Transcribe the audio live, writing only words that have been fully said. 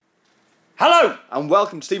Hello! And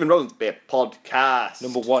welcome to Stephen Rowland's Beer Podcast.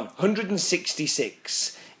 Number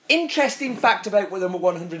 166. Interesting fact about number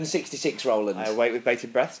 166, Roland. I wait with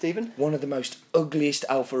bated breath, Stephen. One of the most ugliest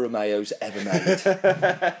Alfa Romeos ever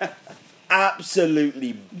made.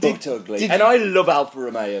 Absolutely butt ugly. And I love Alfa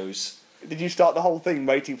Romeos. Did you start the whole thing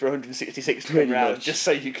waiting for 166 to come Pretty round much. just so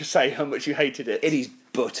you could say how much you hated it? It is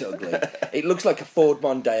butt ugly. It looks like a Ford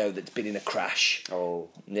Mondeo that's been in a crash. Oh.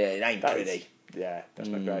 Yeah, it ain't pretty. That's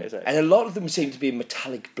not great, is it? And a lot of them seem to be in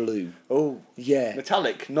metallic blue. Oh. Yeah.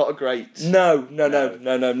 Metallic, not a great... No,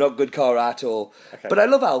 not good car at all. Okay. But I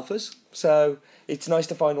love Alphas, so it's nice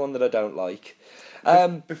to find one that I don't like.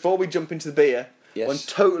 Before we jump into the beer, Yes. one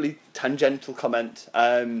totally tangential comment.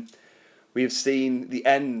 We have seen the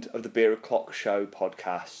end of the Beer O'Clock Show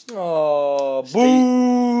podcast. Oh,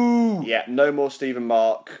 boo! Yeah, no more Stephen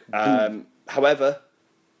Mark. However,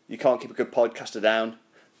 you can't keep a good podcaster down.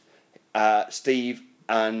 Steve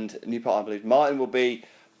and Newport, I believe Martin will be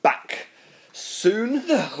back soon.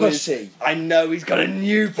 Hussy. I know, he's got a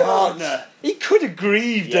new partner. He could have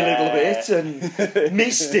grieved a little bit and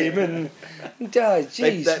missed him and... Oh,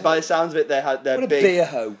 jeez. By the sounds of it, they had their What a big beer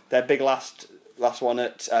hoe. Their big last one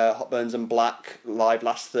at Hot Burns and Black live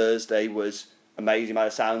last Thursday was amazing by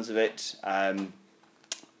the sounds of it.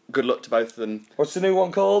 Good luck to both of them. What's the new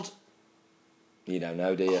one called? You don't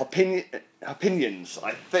know, do you? Opinions,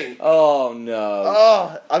 I think. Oh, no.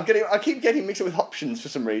 Oh, I keep getting mixed up with options for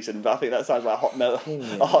some reason, but I think that sounds like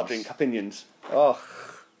a hot drink. Opinions. Oh,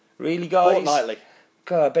 really, guys? Fortnightly.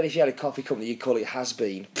 God, I bet if you had a coffee company, you'd call it Has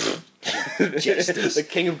Been. Jesters. The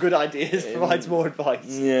king of good ideas provides more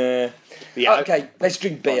advice. Yeah. Yeah. Okay, let's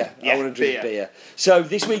drink beer. Yeah, I want to drink beer. beer. So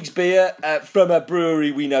this week's beer from a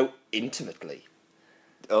brewery we know intimately.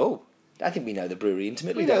 Oh, I think we know the brewery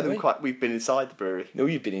intimately. we know don't them we? quite. We've been inside the brewery. No,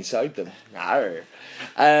 you've been inside them. No.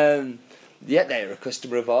 Yeah, they're a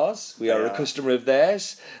customer of ours. We are a customer of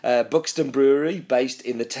theirs. Buxton Brewery, based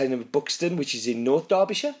in the town of Buxton, which is in North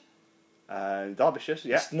Derbyshire. Derbyshire,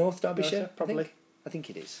 yeah. It's North Derbyshire, Derbyshire, probably. I think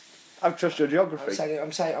it is. I trust your geography.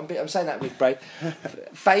 I'm saying that with brave.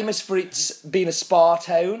 Famous for its being a spa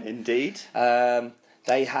town. Indeed.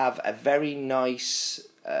 They have a very nice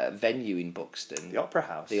venue in Buxton. The Opera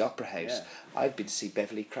House. The Opera House. Yeah. I've been to see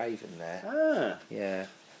Beverly Craven there. Ah. Yeah.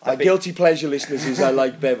 My guilty pleasure, listeners, is I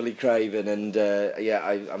like Beverly Craven, and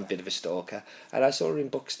I'm a bit of a stalker. And I saw her in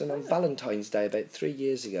Buxton on Valentine's Day about 3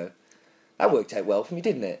 years ago. That worked out well for me,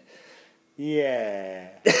 didn't it? Yeah.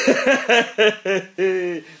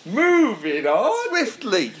 Moving on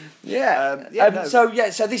Swiftly. Yeah. No.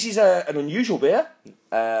 So this is an unusual beer.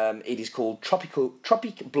 It is called Tropic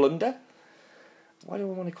Blunder. Why do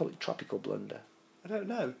I want to call it Tropical Blunder? I don't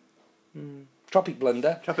know. Tropic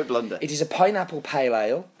Blunder. Tropic Blunder. It is a pineapple pale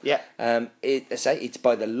ale. Yeah. It's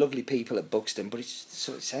by the lovely people at Buxton, but it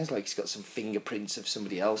sounds like it's got some fingerprints of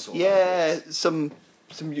somebody else. Yeah, some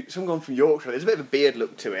gone from Yorkshire. There's a bit of a beard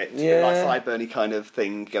look to it. Yeah. A bit like Sideburny kind of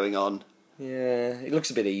thing going on. Yeah, it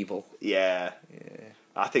looks a bit evil. Yeah.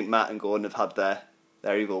 I think Matt and Gordon have had their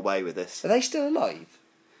evil way with this. Are they still alive?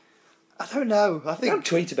 I don't know. I They don't think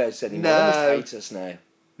tweet about us anymore. No. They must hate us now.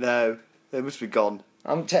 no. They must be gone.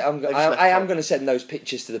 I am left going to send those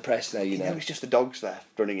pictures to the press now. You know. It's just the dogs there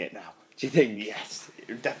running it now. Do you think? Yes,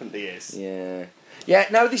 it definitely is. Yeah. Yeah,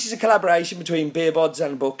 no, this is a collaboration between Beer Bods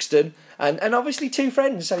and Buxton, and obviously two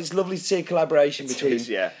friends, so it's lovely to see a collaboration between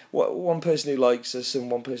one person who likes us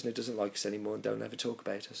and one person who doesn't like us anymore and don't ever talk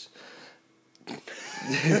about us.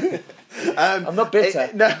 I'm not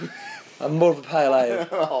bitter. No. I'm more of a pale ale.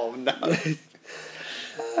 Oh, no.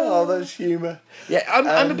 Oh, that's humour. Yeah,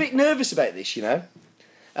 I'm a bit nervous about this, you know,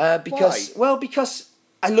 because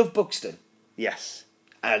I love Buxton. Yes.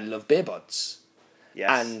 I love Beer Bods.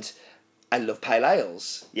 Yes. And I love pale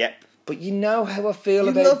ales. Yep. But you know how I feel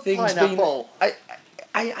You about love things pineapple. being...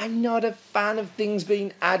 I'm not a fan of things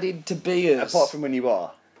being added to beers. Apart from when you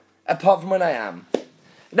are. Apart from when I am.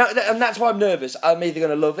 No, and that's why I'm nervous. I'm either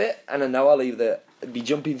going to love it, and I know I'll either be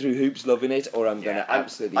jumping through hoops loving it, or I'm going to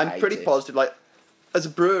absolutely hate it. I'm pretty positive. Like, as a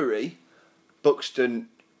brewery, Buxton,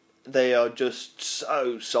 they are just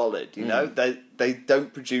so solid, you know? They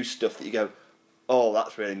don't produce stuff that you go, oh,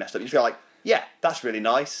 that's really messed up. You feel like, yeah, that's really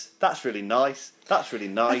nice. That's really nice. That's really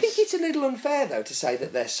nice. I think it's a little unfair though to say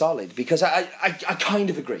that they're solid, because I kind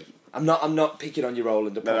of agree. I'm not picking on you,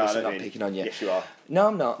 Roland. I promise I'm not picking on you. Yes, you are. No,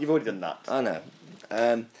 I'm not. You've already done that. I know.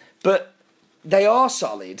 But they are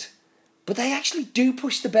solid, but they actually do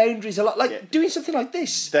push the boundaries a lot. Like doing something like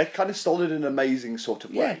this. They're kind of solid in an amazing sort of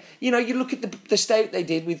way. Yeah, you know, you look at the stout they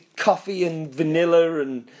did with coffee and vanilla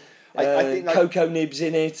and I think cocoa nibs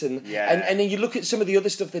in it, and then you look at some of the other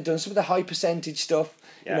stuff they've done, some of the high percentage stuff.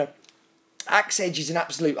 You know, Axe Edge is an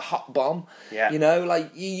absolute hot bomb. Yeah. You know,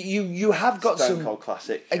 like you have got Stone Cold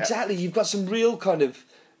classic. Exactly, you've got some real kind of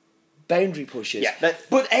boundary pushers. Yeah,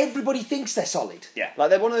 but everybody thinks they're solid. Yeah, like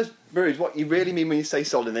they're one of those breweries. What you really mean when you say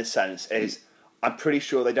solid in this sense is, I'm pretty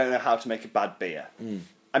sure they don't know how to make a bad beer.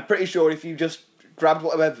 I'm pretty sure if you just grabbed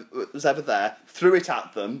whatever was ever there, threw it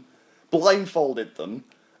at them, blindfolded them,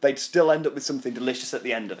 they'd still end up with something delicious at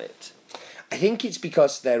the end of it. I think it's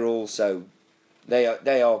because they're also they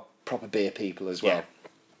are proper beer people as well. Yeah.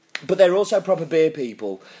 But they're also proper beer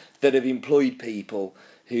people that have employed people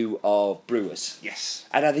who are brewers. Yes.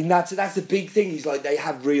 And I think that's the big thing, is like they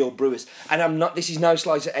have real brewers. And I'm not, this is no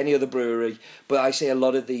slight at any other brewery, but I see a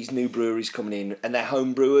lot of these new breweries coming in and they're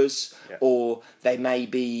home brewers, or they may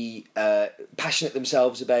be passionate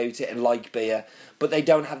themselves about it and like beer, but they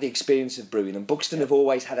don't have the experience of brewing. And Buxton have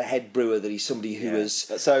always had a head brewer that is somebody who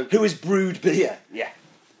has brewed beer. Yeah.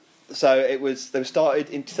 So they were started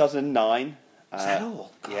in 2009. Is that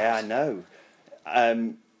all? God. Yeah, I know.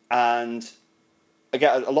 And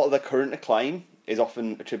again, a lot of their current acclaim is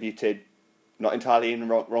often attributed, not entirely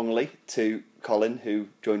wrongly, to Colin, who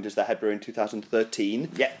joined as their head brewer in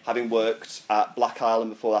 2013. Yeah. Having worked at Black Isle and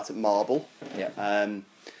before that at Marble. Yeah.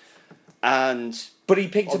 But he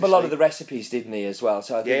picked up a lot of the recipes, didn't he, as well?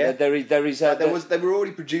 So I think they were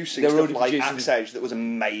already producing stuff like Axe Edge that was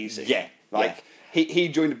amazing. Yeah. He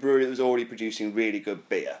joined a brewery that was already producing really good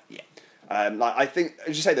beer. Yeah. I think,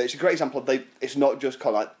 as you say, though, it's a great example of it's not just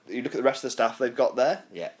kind of like, you look at the rest of the staff they've got there.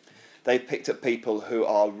 Yeah. They've picked up people who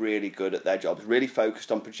are really good at their jobs, really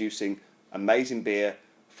focused on producing amazing beer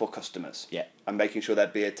for customers. Yeah. And making sure their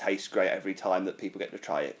beer tastes great every time that people get to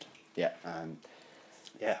try it. Yeah.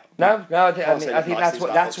 Yeah. No. I think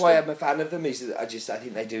that's why I'm a fan of them. Is that I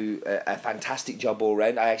think they do a fantastic job all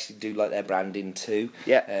round. I actually do like their branding too.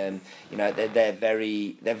 Yeah. They're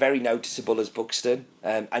very noticeable as Buxton.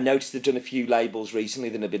 I noticed they've done a few labels recently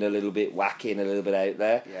that have been a little bit wacky and a little bit out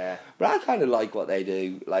there. Yeah. But I kind of like what they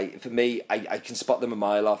do. Like for me, I can spot them a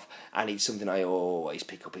mile off, and it's something I always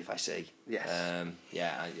pick up if I see. Yes.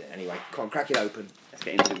 Anyway, come on, crack it open. Let's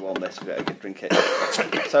get into warm this. We've got a good drink it.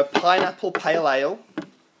 So pineapple pale ale.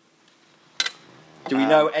 Do we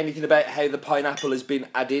know anything about how the pineapple has been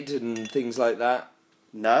added and things like that?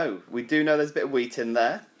 No, we do know there's a bit of wheat in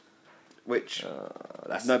there, which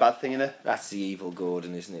that's no bad thing in it. That's the evil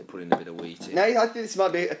Gordon, isn't it? Putting a bit of wheat in. No, I think this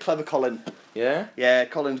might be a clever Colin. Yeah? Yeah,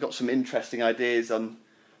 Colin's got some interesting ideas on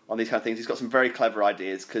these kind of things. He's got some very clever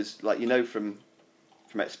ideas because, like, from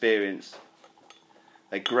experience,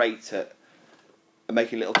 they're great at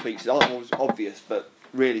making little tweaks. It's not always obvious, but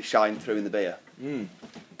really shine through in the beer. Mm.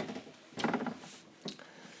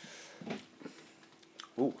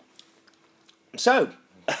 Ooh. So,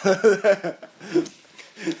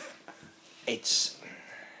 it's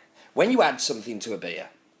when you add something to a beer,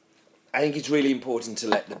 I think it's really important to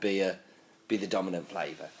let the beer be the dominant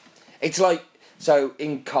flavour. It's like, so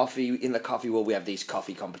in the coffee world, we have these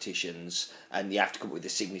coffee competitions and you have to come up with a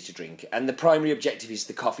signature drink. And the primary objective is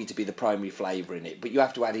the coffee to be the primary flavour in it, but you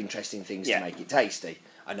have to add interesting things to make it tasty.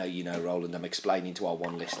 I know you know, Roland, I'm explaining to our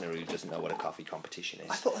one listener who doesn't know what a coffee competition is.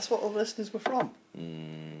 I thought that's what all the listeners were from.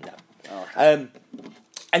 No. Oh, okay.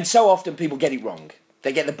 And so often people get it wrong.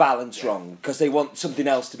 They get the balance wrong because they want something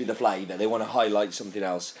else to be the flavour. They want to highlight something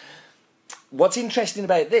else. What's interesting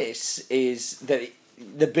about this is that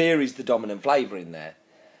the beer is the dominant flavour in there.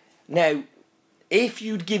 Now, if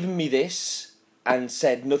you'd given me this and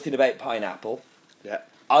said nothing about pineapple,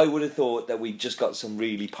 I would have thought that we'd just got some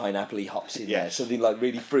really pineapple-y hops in there. Something like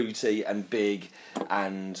really fruity and big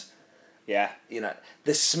and... Yeah.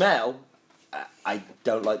 The smell... I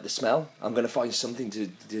don't like the smell. I'm going to find something to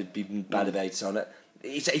be bad about on it.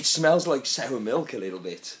 It smells like sour milk a little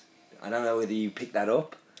bit. I don't know whether you picked that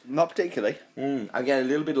up. Not particularly. I get a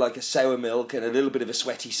little bit like a sour milk and a little bit of a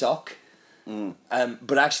sweaty sock.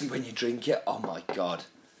 But actually when you drink it, oh my God.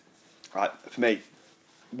 Right, for me,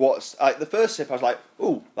 the first sip I was like,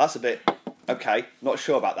 ooh, that's a bit, okay, not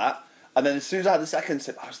sure about that. And then as soon as I had the second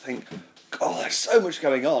sip, I was thinking, oh, there's so much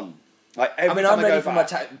going on. Like I'm ready for my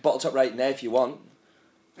bottle top rating there if you want.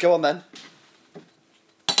 Go on then.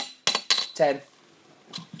 10.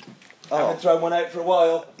 I haven't thrown one out for a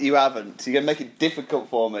while. You haven't. You're going to make it difficult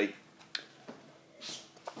for me.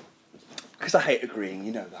 Because I hate agreeing,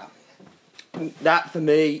 you know that. That for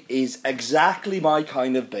me is exactly my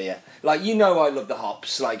kind of beer. Like, I love the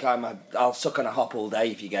hops. Like, I'll suck on a hop all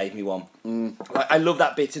day if you gave me one. Like, I love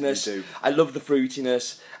that bitterness. You do. I love the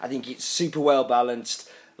fruitiness. I think it's super well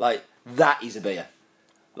balanced. Like, that is a beer.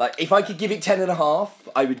 Like, if I could give it 10.5,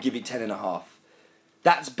 I would give it 10.5.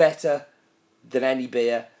 That's better than any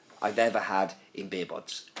beer I've ever had in Beer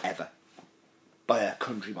Bods. Ever. By a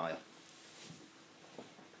country mile.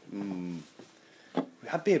 We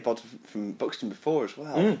had beer bods from Buxton before as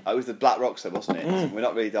well. It was the Black Rocks, though, wasn't it? We're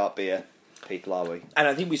not really dark beer people, are we? And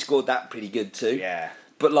I think we scored that pretty good too. Yeah.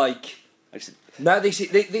 But like, no,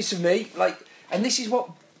 this for me, like, and this is what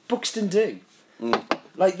Buxton do.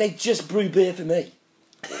 Like, they just brew beer for me.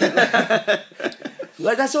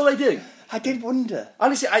 Like, that's all they do. I did wonder.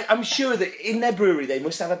 Honestly, I'm sure that in their brewery they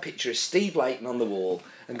must have a picture of Steve Layton on the wall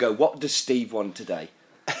and go, what does Steve want today?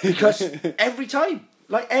 Because every time,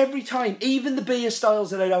 even the beer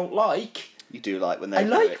styles that I don't like, you do like when they I do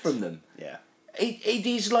like it. from them. Yeah. It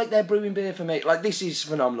is like they're brewing beer for me. Like, this is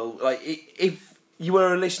phenomenal. Like, if you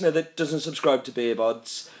were a listener that doesn't subscribe to Beer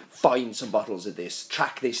Bods, find some bottles of this.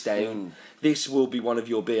 Track this down. This will be one of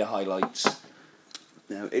your beer highlights.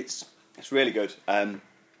 No, it's really good.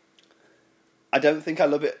 I don't think I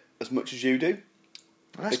love it as much as you do.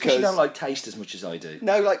 Well, that's because you don't like taste as much as I do.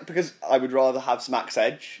 No, like, because I would rather have some Axe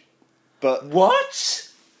Edge. But what?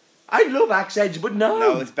 I love Axe Edge, but no.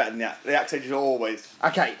 No, it's better than the Axe Edge is always.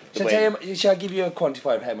 Okay, shall I give you a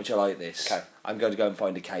quantifier of how much I like this? Okay. I'm going to go and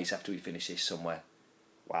find a case after we finish this somewhere.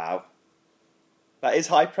 Wow. That is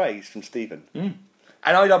high praise from Stephen. And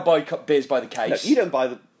I don't buy beers by the case. No, you don't buy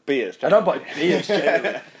the beers. I don't buy beers,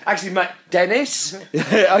 generally. Actually, Matt, Dennis,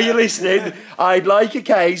 are you listening? I'd like a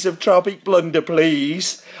case of Tropic Blunder,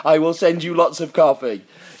 please. I will send you lots of coffee.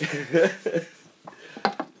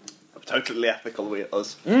 Totally ethical with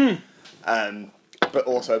us. But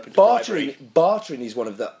also open to bartering is one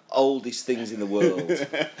of the oldest things in the world.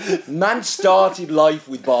 Man started life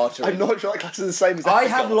with bartering. I'm not sure that class is the same as I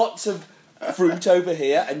have lots of fruit over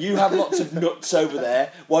here and you have lots of nuts over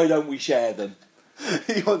there. Why don't we share them?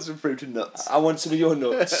 You want some fruit and nuts? I want some of your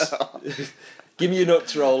nuts. Give me your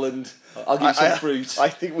nuts, Roland. I'll give you some fruit. I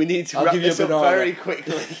think we need to wrap this up very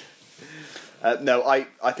quickly. No,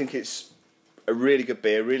 I think it's a really good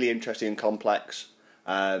beer, really interesting and complex.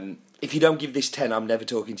 If you don't give this 10, I'm never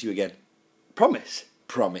talking to you again. Promise?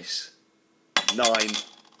 Promise. 9.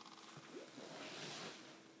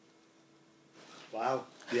 Wow.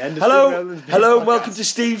 The end of Hello, and welcome to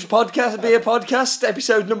Steve's podcast, Beer Podcast,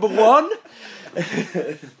 episode number 1.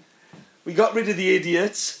 We got rid of the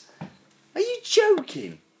idiots. Are you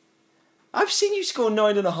joking? I've seen you score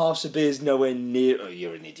 9.5 of beers nowhere near... Oh,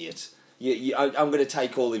 you're an idiot. I'm going to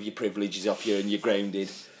take all of your privileges off you and you're grounded.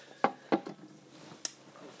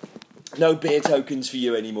 No beer tokens for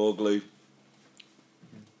you anymore, Glue.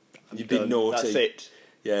 You've been naughty. That's it.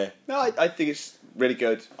 Yeah. No, I think it's really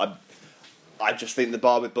good. I just think the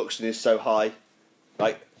bar with Buxton is so high.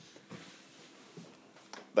 Like,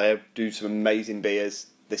 they do some amazing beers.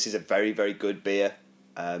 This is a very, very good beer.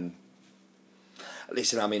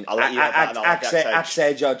 Listen, I mean, I'll let you have that. Axe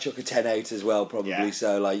Edge, I'd chuck a 10 out as well, probably. Yeah.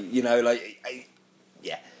 So,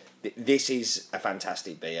 this is a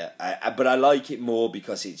fantastic beer. But I like it more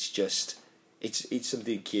because it's just, it's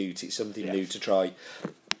something cute. It's something new to try.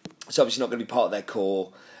 It's obviously not going to be part of their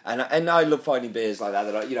core. And I love finding beers like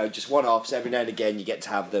that are, just one-offs. Every now and again you get to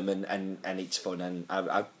have them and it's fun. And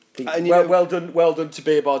I think, well done to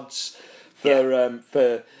Beer Bods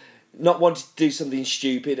for not wanting to do something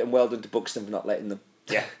stupid, and well done to Buxton for not letting them.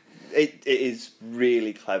 Yeah, it is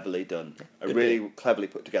really cleverly done. Cleverly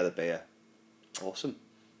put together beer. Awesome.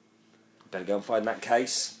 Better go and find that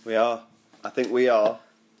case. We are. I think we are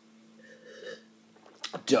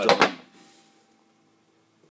done.